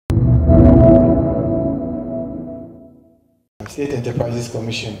State Enterprises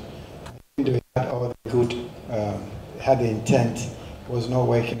Commission, even though it had all the good, had the intent, was not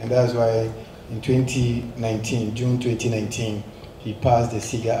working, and that's why in 2019, June 2019, he passed the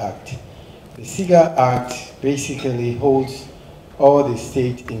SIGA Act. The SIGA Act basically holds all the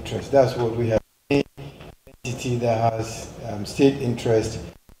state interests. That's what we have. Any entity that has state interest,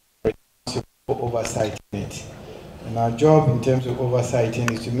 responsible for oversighting it. And our job in terms of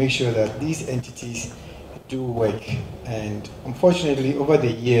oversighting is to make sure that these entities do work. And unfortunately, over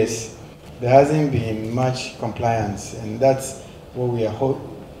the years, there hasn't been much compliance, and that's what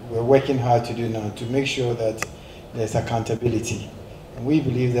we're working hard to do now, to make sure that there's accountability. And we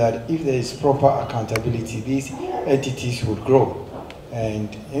believe that if there is proper accountability, these entities would grow.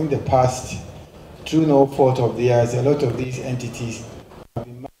 And in the past, through no fault of theirs, a lot of these entities have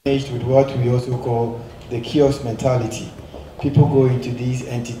been managed with what we also call the kiosk mentality. People go into these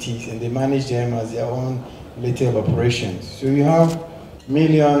entities and they manage them as their own little operations. So you have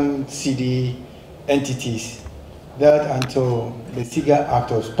million CD entities that until the SIGA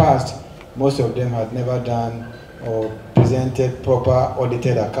Act was passed, most of them had never done or presented proper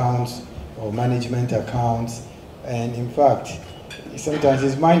audited accounts or management accounts. And in fact, sometimes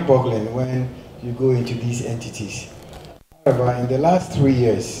it's mind-boggling when you go into these entities. However, in the last 3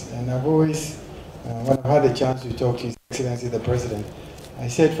 years, and I've always, when I've had a chance to talk to His Excellency the President, I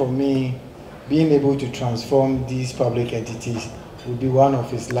said for me, being able to transform these public entities will be one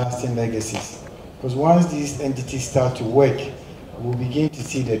of his lasting legacies. Because once these entities start to work, we'll begin to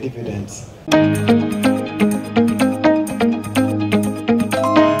see the dividends.